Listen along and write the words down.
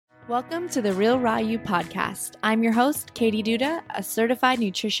Welcome to the Real Raw You podcast. I'm your host, Katie Duda, a certified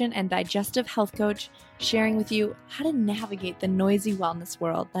nutrition and digestive health coach, sharing with you how to navigate the noisy wellness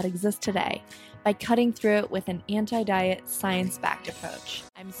world that exists today by cutting through it with an anti-diet, science-backed approach.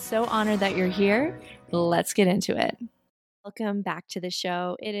 I'm so honored that you're here. Let's get into it. Welcome back to the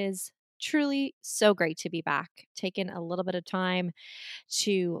show. It is truly so great to be back. Taken a little bit of time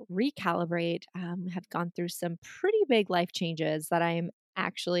to recalibrate. Have gone through some pretty big life changes that I am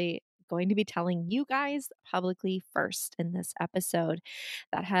actually going to be telling you guys publicly first in this episode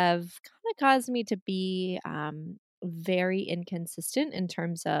that have kind of caused me to be very inconsistent in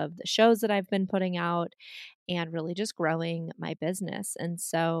terms of the shows that I've been putting out and really just growing my business. And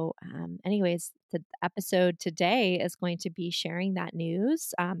so, anyways, the episode today is going to be sharing that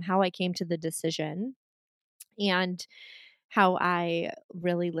news, how I came to the decision, and how I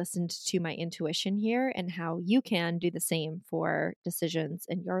really listened to my intuition here and how you can do the same for decisions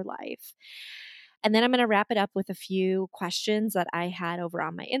in your life. And then I'm going to wrap it up with a few questions that I had over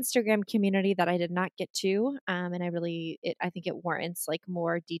on my Instagram community that I did not get to. And I think it warrants like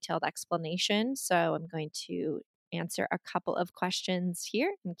more detailed explanation. So I'm going to answer a couple of questions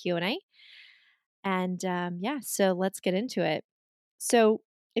here in Q&A. And so let's get into it. So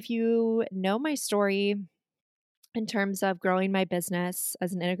if you know my story, in terms of growing my business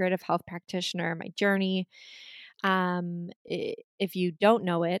as an integrative health practitioner, my journey. If you don't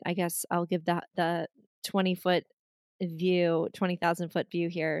know it, I guess I'll give the 20,000 foot view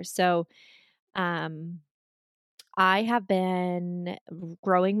here. So, I have been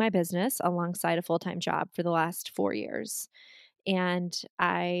growing my business alongside a full-time job for the last 4 years. And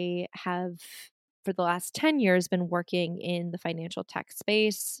I have, for the last 10 years, been working in the financial tech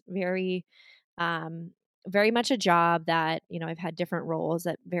space, very much a job that, I've had different roles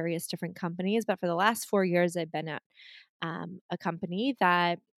at various different companies. But for the last 4 years, I've been at a company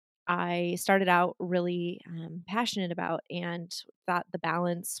that I started out really passionate about and thought the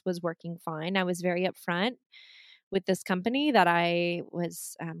balance was working fine. I was very upfront with this company that I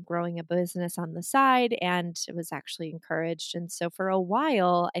was growing a business on the side, and it was actually encouraged. And so for a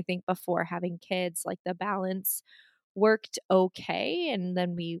while, I think before having kids, like the balance worked okay. And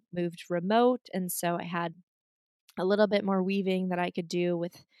then we moved remote. And so I had a little bit more weaving that I could do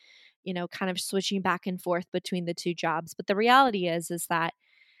with, kind of switching back and forth between the two jobs. But the reality is that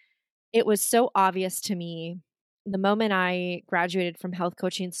it was so obvious to me the moment I graduated from health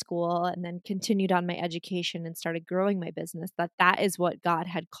coaching school and then continued on my education and started growing my business, that is what God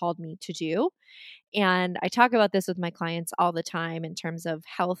had called me to do. And I talk about this with my clients all the time in terms of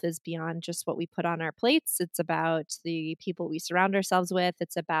health is beyond just what we put on our plates. It's about the people we surround ourselves with.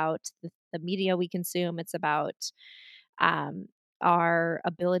 It's about the media we consume. It's about our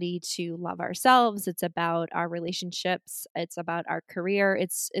ability to love ourselves. It's about our relationships. It's about our career.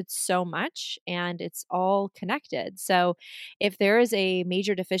 It's so much, and it's all connected. So if there is a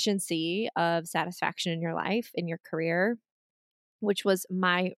major deficiency of satisfaction in your life, in your career, which was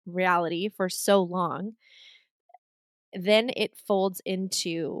my reality for so long, then it folds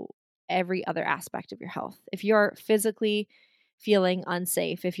into every other aspect of your health. If you're physically feeling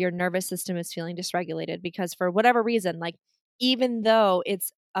unsafe, if your nervous system is feeling dysregulated, because for whatever reason, like even though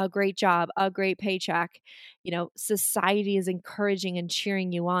it's a great job, a great paycheck, society is encouraging and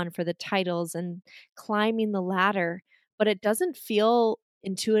cheering you on for the titles and climbing the ladder, but it doesn't feel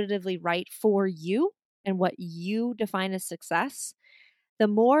intuitively right for you and what you define as success. The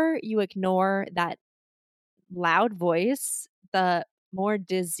more you ignore that loud voice, the more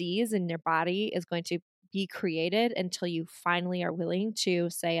disease in your body is going to be created until you finally are willing to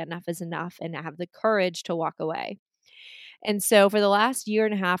say enough is enough and have the courage to walk away. And so for the last year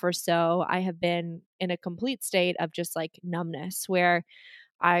and a half or so, I have been in a complete state of just like numbness where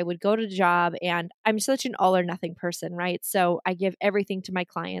I would go to the job, and I'm such an all or nothing person, right? So I give everything to my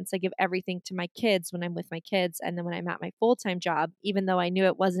clients. I give everything to my kids when I'm with my kids. And then when I'm at my full-time job, even though I knew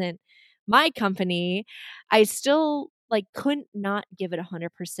it wasn't my company, I still like couldn't not give it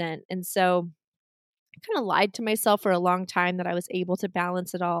 100%. And so I kind of lied to myself for a long time that I was able to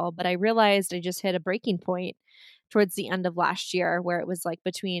balance it all. But I realized I just hit a breaking point towards the end of last year where it was like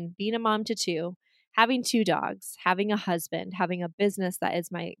between being a mom to two, having two dogs, having a husband, having a business that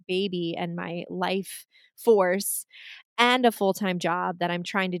is my baby and my life force, and a full-time job that I'm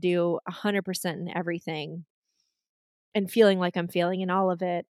trying to do 100% in everything and feeling like I'm failing in all of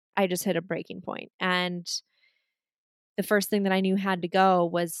it. I just hit a breaking point. And the first thing that I knew had to go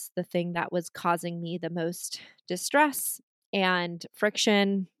was the thing that was causing me the most distress and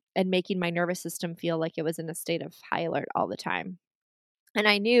friction and making my nervous system feel like it was in a state of high alert all the time. And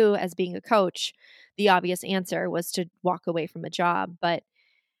I knew, as being a coach, the obvious answer was to walk away from a job. But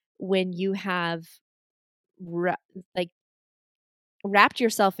when you have ra- like wrapped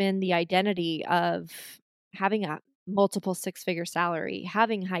yourself in the identity of having a multiple six-figure salary,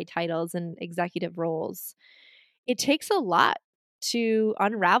 having high titles and executive roles, it takes a lot to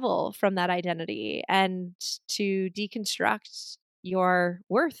unravel from that identity and to deconstruct your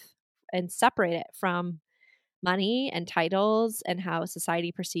worth and separate it from money and titles and how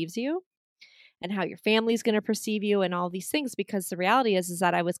society perceives you and how your family's going to perceive you and all these things, because the reality is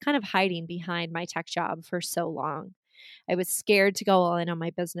that I was kind of hiding behind my tech job for so long. I was scared to go all in on my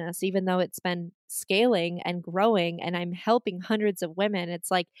business, even though it's been scaling and growing and I'm helping hundreds of women.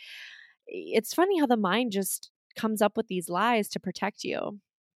 It's like, it's funny how the mind just comes up with these lies to protect you.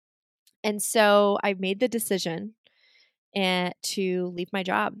 And so I made the decision to leave my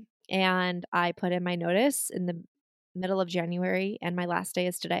job. And I put in my notice in the middle of January, and my last day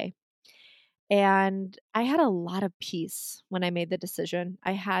is today. And I had a lot of peace when I made the decision.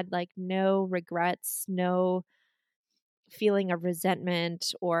 I had like no regrets, no feeling of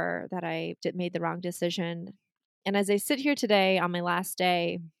resentment or that I made the wrong decision. And as I sit here today on my last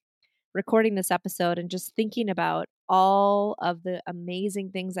day, recording this episode and just thinking about all of the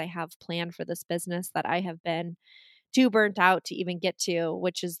amazing things I have planned for this business that I have been too burnt out to even get to,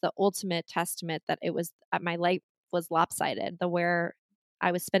 which is the ultimate testament that it was my life was lopsided. The where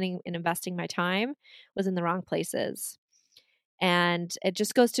I was spending and investing my time was in the wrong places. And it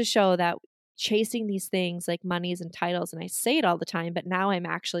just goes to show that chasing these things like monies and titles, and I say it all the time, but now I'm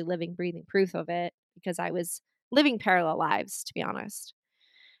actually living, breathing proof of it because I was living parallel lives, to be honest.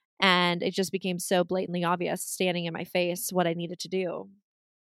 And it just became so blatantly obvious standing in my face what I needed to do.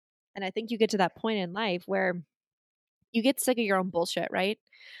 And I think you get to that point in life where you get sick of your own bullshit, right?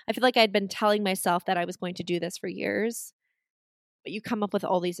 I feel like I'd been telling myself that I was going to do this for years, but you come up with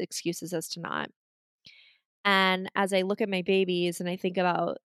all these excuses as to not. And as I look at my babies and I think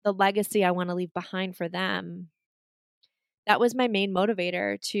about the legacy I want to leave behind for them, that was my main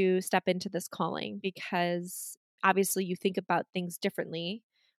motivator to step into this calling, because obviously you think about things differently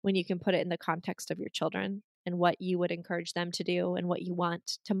when you can put it in the context of your children and what you would encourage them to do and what you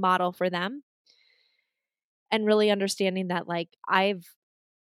want to model for them. And really understanding that like I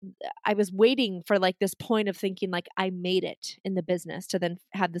was waiting for like this point of thinking like I made it in the business to then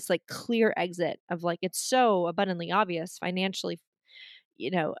have this like clear exit of like, it's so abundantly obvious financially,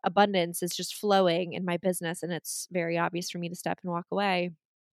 abundance is just flowing in my business and it's very obvious for me to step and walk away.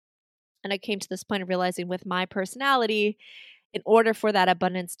 And I came to this point of realizing with my personality, in order for that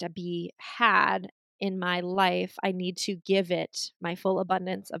abundance to be had in my life, I need to give it my full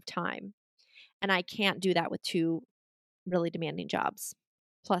abundance of time. And I can't do that with two really demanding jobs,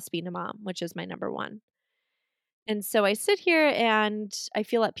 plus being a mom, which is my number one. And so I sit here and I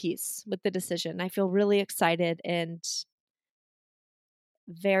feel at peace with the decision. I feel really excited and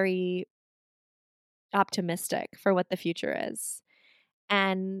very optimistic for what the future is.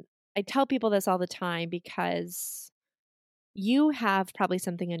 And I tell people this all the time because you have probably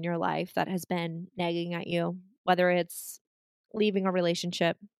something in your life that has been nagging at you, whether it's leaving a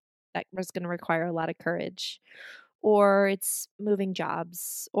relationship that was going to require a lot of courage, or it's moving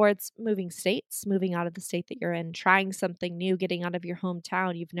jobs, or it's moving states, moving out of the state that you're in, trying something new, getting out of your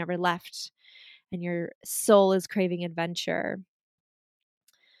hometown you've never left, and your soul is craving adventure.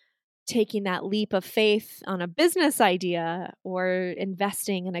 Taking that leap of faith on a business idea or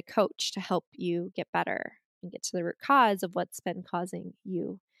investing in a coach to help you get better and get to the root cause of what's been causing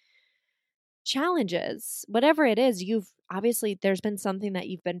you challenges. Whatever it is, there's been something that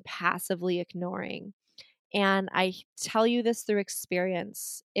you've been passively ignoring. And I tell you this through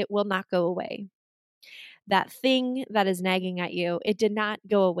experience, it will not go away. That thing that is nagging at you, it did not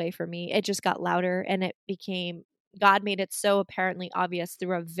go away for me. It just got louder, and God made it so apparently obvious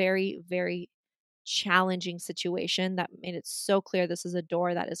through a very, very challenging situation that made it so clear this is a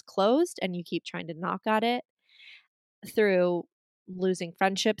door that is closed and you keep trying to knock at it, through losing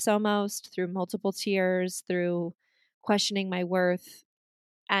friendships almost, through multiple tears, through questioning my worth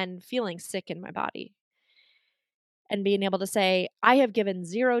and feeling sick in my body. And being able to say, I have given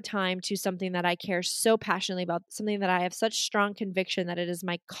zero time to something that I care so passionately about, something that I have such strong conviction that it is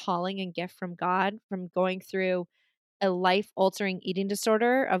my calling and gift from God, from going through a life-altering eating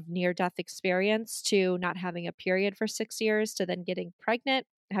disorder of near-death experience to not having a period for 6 years to then getting pregnant,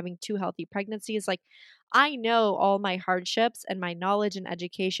 having 2 healthy pregnancies. Like, I know all my hardships, and my knowledge and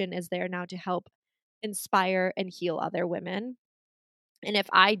education is there now to help inspire and heal other women. And if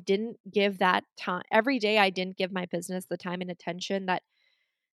I didn't give that time, every day I didn't give my business the time and attention that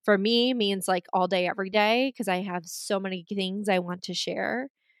for me means like all day, every day, because I have so many things I want to share,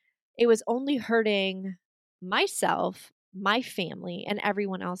 it was only hurting myself my family and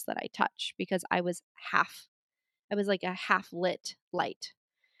everyone else that I touch, because I was like a half lit light.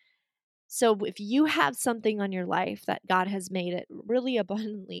 So if you have something on your life that God has made it really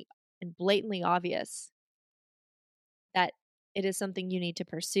abundantly and blatantly obvious that it is something you need to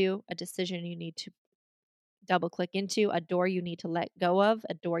pursue, a decision you need to double click into, a door you need to let go of,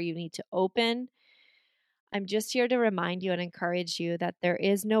 a door you need to open, I'm just here to remind you and encourage you that there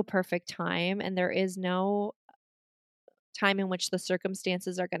is no perfect time, and there is no time in which the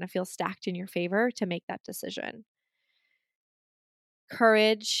circumstances are going to feel stacked in your favor to make that decision.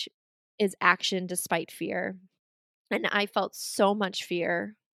 Courage is action despite fear. And I felt so much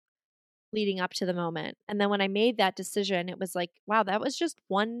fear leading up to the moment. And then when I made that decision, it was like, wow, that was just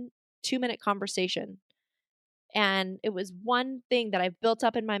 1 2-minute conversation. And it was one thing that I've built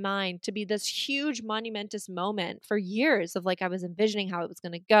up in my mind to be this huge monumentous moment for years of like, I was envisioning how it was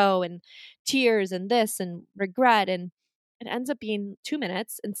going to go, and tears and this and regret. And it ends up being 2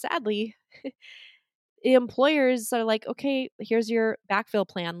 minutes. And sadly, the employers are like, okay, here's your backfill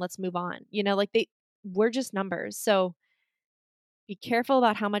plan. Let's move on. Like we're just numbers. So be careful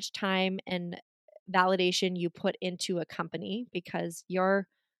about how much time and validation you put into a company, because your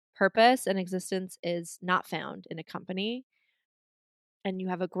purpose and existence is not found in a company, and you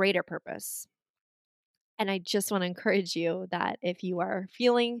have a greater purpose. And I just want to encourage you that if you are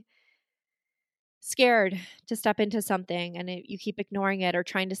feeling scared to step into something and you keep ignoring it or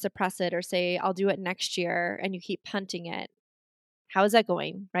trying to suppress it or say, I'll do it next year, and you keep punting it, how is that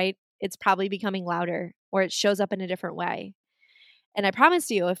going, right? It's probably becoming louder, or it shows up in a different way. And I promise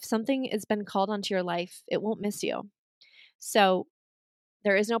you, if something has been called onto your life, it won't miss you. So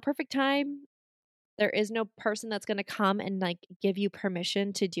there is no perfect time. There is no person that's going to come and like give you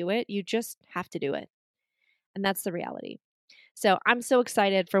permission to do it. You just have to do it. And that's the reality. So I'm so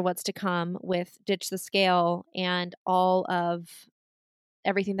excited for what's to come with Ditch the Scale and all of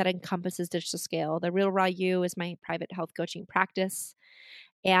everything that encompasses Ditch the Scale. The Real Raw You is my private health coaching practice.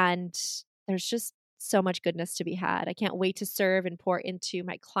 And there's just so much goodness to be had. I can't wait to serve and pour into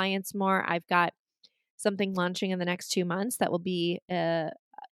my clients more. I've got something launching in the next 2 months that will be a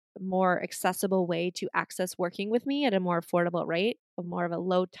more accessible way to access working with me at a more affordable rate, a more of a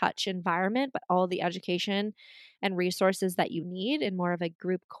low touch environment, but all the education and resources that you need in more of a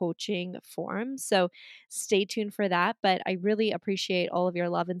group coaching form. So stay tuned for that. But I really appreciate all of your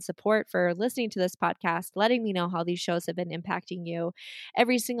love and support for listening to this podcast, letting me know how these shows have been impacting you.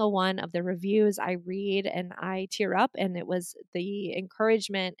 Every single one of the reviews I read and I tear up, and it was the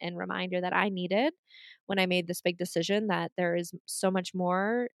encouragement and reminder that I needed when I made this big decision that there is so much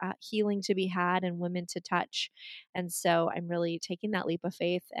more healing to be had and women to touch. And so I'm really taking that leap of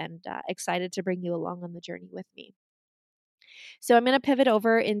faith and excited to bring you along on the journey with me. So I'm going to pivot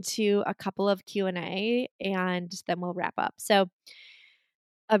over into a couple of Q&A, and then we'll wrap up. So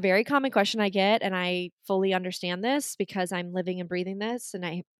a very common question I get, and I fully understand this because I'm living and breathing this, and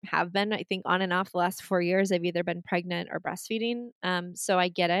I have been, I think, on and off the last 4 years. I've either been pregnant or breastfeeding. So I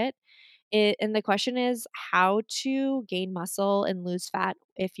get it. And the question is how to gain muscle and lose fat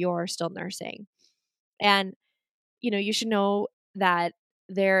if you're still nursing. And, you should know that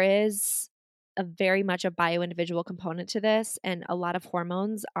there is a very much a bio-individual component to this, and a lot of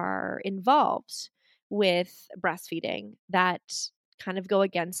hormones are involved with breastfeeding that kind of go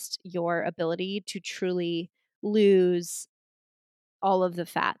against your ability to truly lose all of the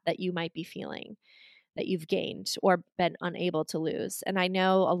fat that you might be feeling, that you've gained or been unable to lose. And I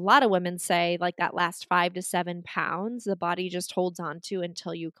know a lot of women say like that last 5 to 7 pounds, the body just holds on to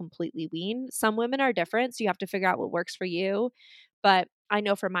until you completely wean. Some women are different, so you have to figure out what works for you. But I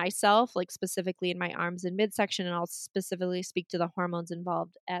know for myself, like specifically in my arms and midsection, and I'll specifically speak to the hormones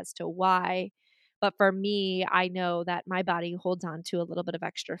involved as to why. But for me, I know that my body holds on to a little bit of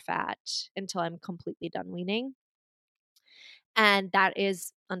extra fat until I'm completely done weaning. And that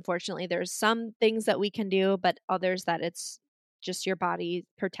is, unfortunately, there's some things that we can do, but others that it's just your body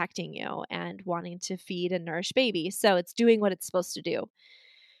protecting you and wanting to feed and nourish baby. So it's doing what it's supposed to do.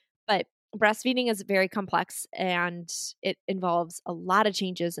 But breastfeeding is very complex, and it involves a lot of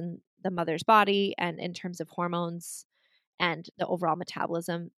changes in the mother's body and in terms of hormones and the overall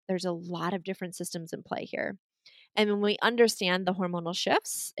metabolism. There's a lot of different systems in play here. And when we understand the hormonal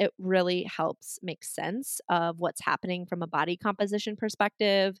shifts, it really helps make sense of what's happening from a body composition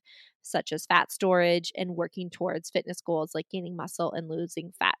perspective, such as fat storage and working towards fitness goals like gaining muscle and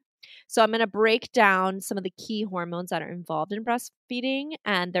losing fat. So I'm going to break down some of the key hormones that are involved in breastfeeding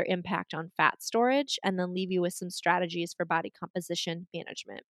and their impact on fat storage, and then leave you with some strategies for body composition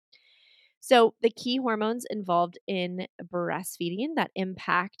management. So, the key hormones involved in breastfeeding that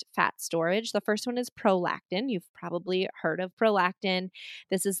impact fat storage. The first one is prolactin. You've probably heard of prolactin.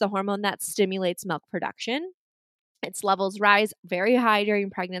 This is the hormone that stimulates milk production. Its levels rise very high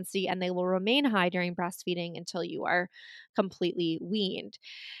during pregnancy, and they will remain high during breastfeeding until you are completely weaned.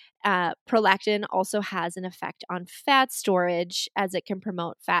 Prolactin also has an effect on fat storage as it can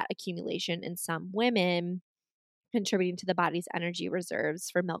promote fat accumulation in some women, contributing to the body's energy reserves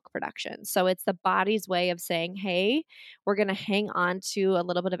for milk production. So it's the body's way of saying, hey, we're going to hang on to a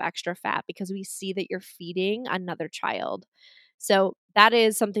little bit of extra fat because we see that you're feeding another child. So that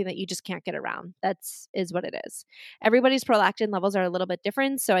is something that you just can't get around. That's is what it is. Everybody's prolactin levels are a little bit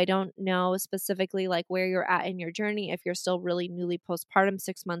different. So I don't know specifically like where you're at in your journey. If you're still really newly postpartum,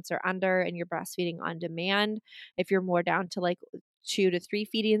 6 months or under, and you're breastfeeding on demand, if you're more down to like 2 to 3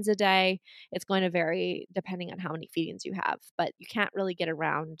 feedings a day, it's going to vary depending on how many feedings you have, but you can't really get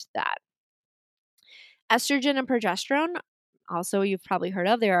around that. Estrogen and progesterone, also you've probably heard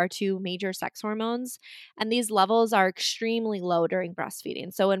of, there are two major sex hormones, and these levels are extremely low during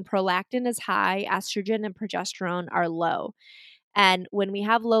breastfeeding. So when prolactin is high, estrogen and progesterone are low. And when we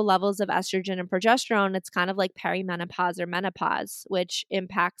have low levels of estrogen and progesterone, it's kind of like perimenopause or menopause, which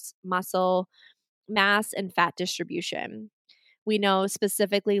impacts muscle mass and fat distribution. We know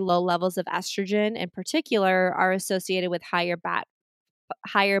specifically low levels of estrogen in particular are associated with higher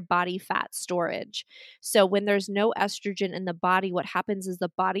body fat storage. So when there's no estrogen in the body, what happens is the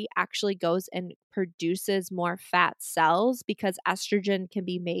body actually goes and produces more fat cells because estrogen can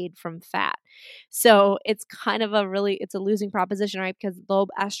be made from fat. So it's kind of it's a losing proposition, right? Because low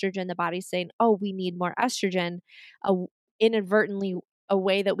estrogen, the body's saying, oh, we need more estrogen. Inadvertently, a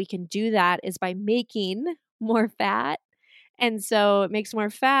way that we can do that is by making more fat. And so it makes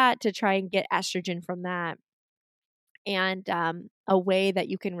more fat to try and get estrogen from that. And a way that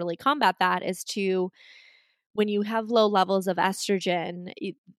you can really combat that is to, when you have low levels of estrogen,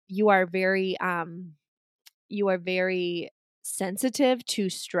 you are very sensitive to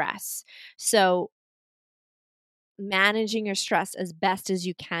stress. So managing your stress as best as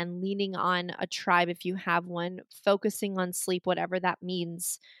you can, leaning on a tribe if you have one, focusing on sleep, whatever that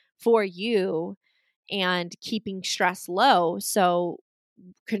means for you, and keeping stress low. So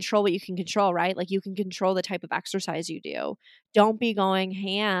control what you can control, right? Like you can control the type of exercise you do. Don't be going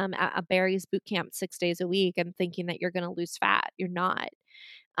ham at a Barry's boot camp 6 days a week and thinking that you're going to lose fat. You're not.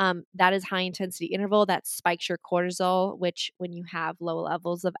 That is high intensity interval that spikes your cortisol, which when you have low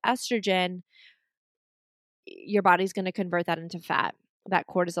levels of estrogen, your body's going to convert that into fat. That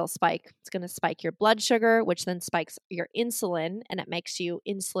cortisol spike, it's going to spike your blood sugar, which then spikes your insulin, and it makes you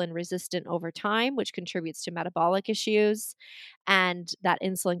insulin resistant over time, which contributes to metabolic issues. And that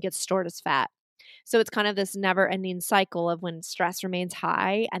insulin gets stored as fat. So it's kind of this never ending cycle of when stress remains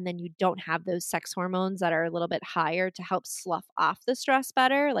high, and then you don't have those sex hormones that are a little bit higher to help slough off the stress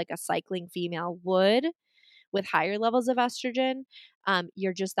better, like a cycling female would with higher levels of estrogen.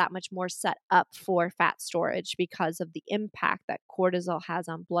 You're just that much more set up for fat storage because of the impact that cortisol has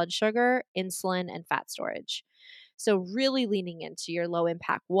on blood sugar, insulin, and fat storage. So really leaning into your low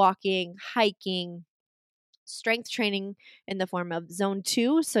impact walking, hiking, strength training in the form of zone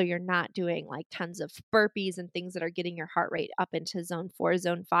 2. So you're not doing like tons of burpees and things that are getting your heart rate up into zone 4,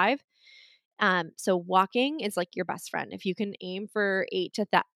 zone 5. So walking is like your best friend. If you can aim for 8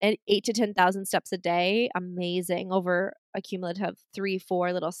 to 10,000 steps a day, amazing. Over a cumulative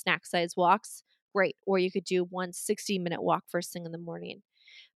 3-4 little snack size walks, great. Or you could do one 60-minute walk first thing in the morning.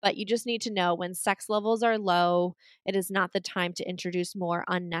 But you just need to know when sex levels are low, it is not the time to introduce more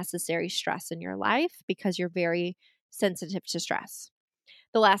unnecessary stress in your life because you're very sensitive to stress.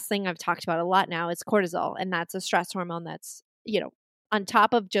 The last thing I've talked about a lot now is cortisol, and that's a stress hormone that's, on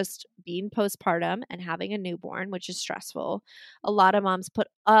top of just being postpartum and having a newborn, which is stressful. A lot of moms put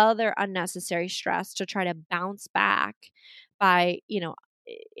other unnecessary stress to try to bounce back by,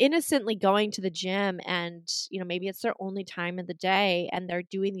 innocently going to the gym, and maybe it's their only time in the day and they're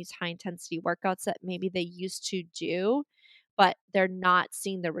doing these high intensity workouts that maybe they used to do, but they're not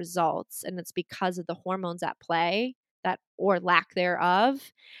seeing the results, and it's because of the hormones at play, that or lack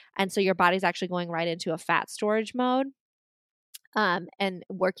thereof. And so your body's actually going right into a fat storage mode, and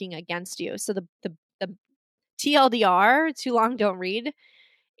working against you. So the TLDR, too long don't read,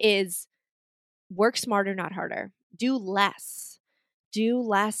 is work smarter, not harder. Do less. Do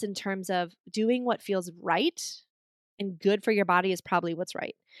less in terms of doing what feels right and good for your body is probably what's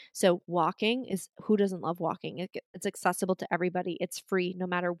right. So walking is, who doesn't love walking? It's accessible to everybody. It's free. No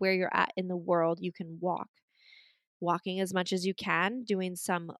matter where you're at in the world, you can walk. Walking as much as you can, doing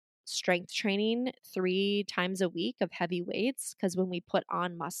some strength training 3 times a week of heavy weights, because when we put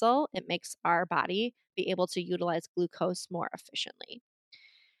on muscle, it makes our body be able to utilize glucose more efficiently.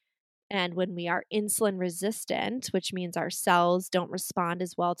 And when we are insulin resistant, which means our cells don't respond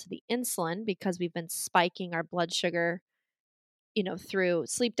as well to the insulin because we've been spiking our blood sugar, through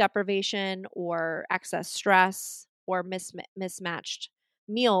sleep deprivation or excess stress or mismatched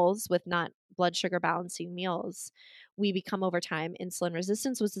meals with not blood sugar balancing meals, we become over time insulin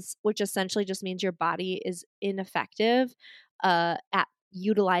resistance, which essentially just means your body is ineffective at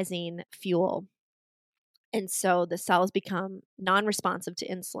utilizing fuel. And so the cells become non-responsive to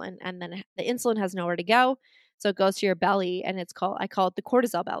insulin, and then the insulin has nowhere to go. So it goes to your belly, and I call it the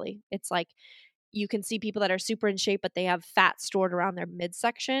cortisol belly. It's like, you can see people that are super in shape, but they have fat stored around their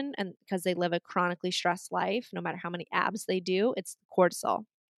midsection, and because they live a chronically stressed life, no matter how many abs they do, it's cortisol.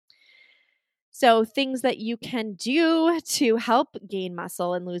 So things that you can do to help gain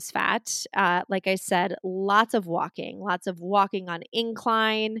muscle and lose fat, like I said, lots of walking on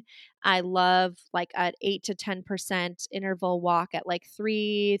incline. I love like an 8 to 10% interval walk at like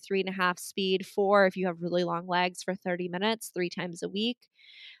 3.5 speed, 4 if you have really long legs for 30 minutes, 3 times a week.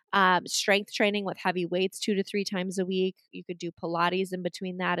 Strength training with heavy weights 2 to 3 times a week. You could do Pilates in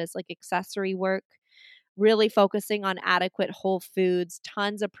between that as like accessory work. Really focusing on adequate whole foods.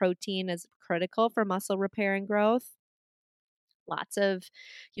 Tons of protein is critical for muscle repair and growth. Lots of,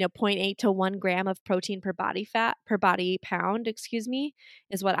 0.8 to 1 gram of protein per body pound,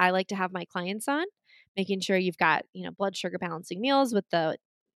 is what I like to have my clients on. Making sure you've got, blood sugar balancing meals with the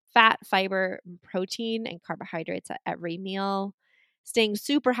fat, fiber, protein, and carbohydrates at every meal. Staying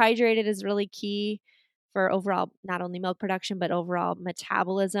super hydrated is really key for overall, not only milk production, but overall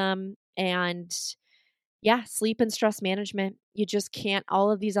metabolism. And sleep and stress management. You just can't,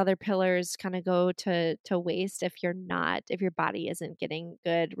 all of these other pillars kind of go to waste if your body isn't getting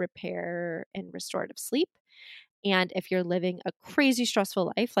good repair and restorative sleep. And if you're living a crazy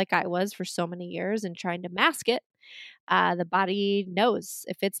stressful life like I was for so many years and trying to mask it, the body knows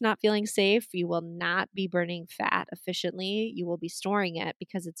if it's not feeling safe, you will not be burning fat efficiently. You will be storing it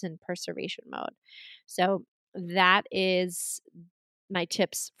because it's in preservation mode. So that is my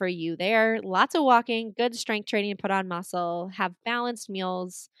tips for you there. Lots of walking, good strength training, put on muscle, have balanced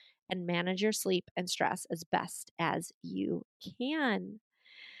meals, and manage your sleep and stress as best as you can.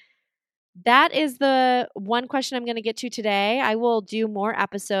 That is the one question I'm going to get to today. I will do more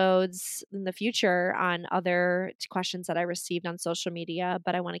episodes in the future on other questions that I received on social media,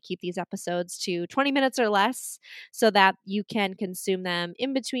 but I want to keep these episodes to 20 minutes or less so that you can consume them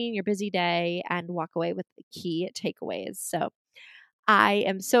in between your busy day and walk away with the key takeaways. So I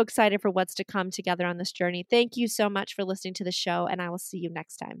am so excited for what's to come together on this journey. Thank you so much for listening to the show, and I will see you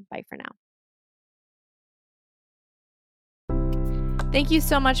next time. Bye for now. Thank you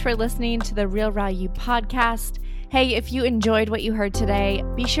so much for listening to the Real Raw You podcast. Hey, if you enjoyed what you heard today,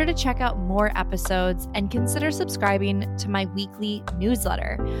 be sure to check out more episodes and consider subscribing to my weekly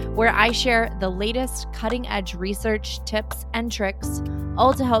newsletter, where I share the latest cutting-edge research, tips, and tricks,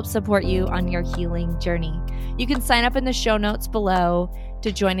 all to help support you on your healing journey. You can sign up in the show notes below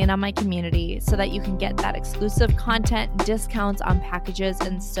to join in on my community so that you can get that exclusive content, discounts on packages,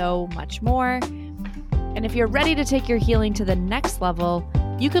 and so much more. And if you're ready to take your healing to the next level,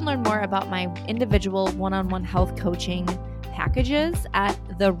 you can learn more about my individual one-on-one health coaching packages at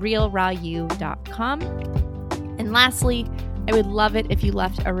therealrawyou.com. And lastly, I would love it if you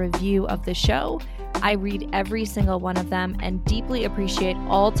left a review of the show. I read every single one of them and deeply appreciate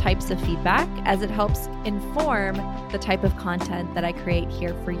all types of feedback, as it helps inform the type of content that I create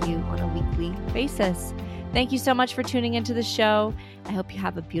here for you on a weekly basis. Thank you so much for tuning into the show. I hope you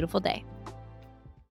have a beautiful day.